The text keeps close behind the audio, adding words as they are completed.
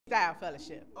Freestyle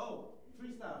Fellowship. Oh,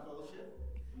 Freestyle Fellowship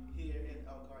here in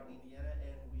Inclyne, Indiana,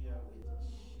 and we are with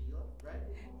Sheila, right?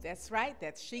 That's right.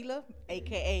 That's Sheila,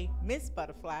 aka Miss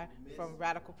Butterfly Miss. from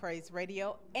Radical Praise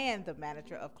Radio and the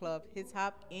manager of Club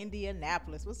Hishop,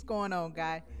 Indianapolis. What's going on,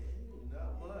 guy? Hey,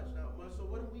 not much, not much. So,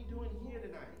 what are we doing here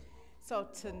tonight? So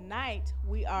tonight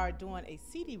we are doing a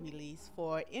CD release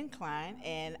for Incline,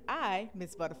 and I,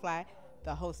 Miss Butterfly,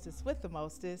 the hostess with the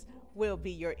mostest, will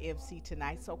be your MC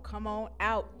tonight. So come on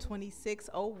out,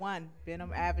 2601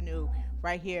 Benham Avenue,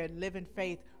 right here, Living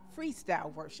Faith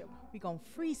Freestyle Worship. We're gonna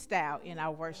freestyle in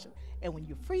our worship, and when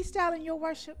you freestyle in your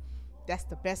worship, that's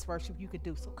the best worship you could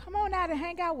do. So come on out and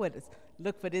hang out with us.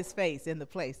 Look for this face in the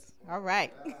place. All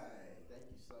right. All right. Thank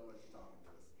you so much for talking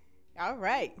to us. All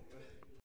right.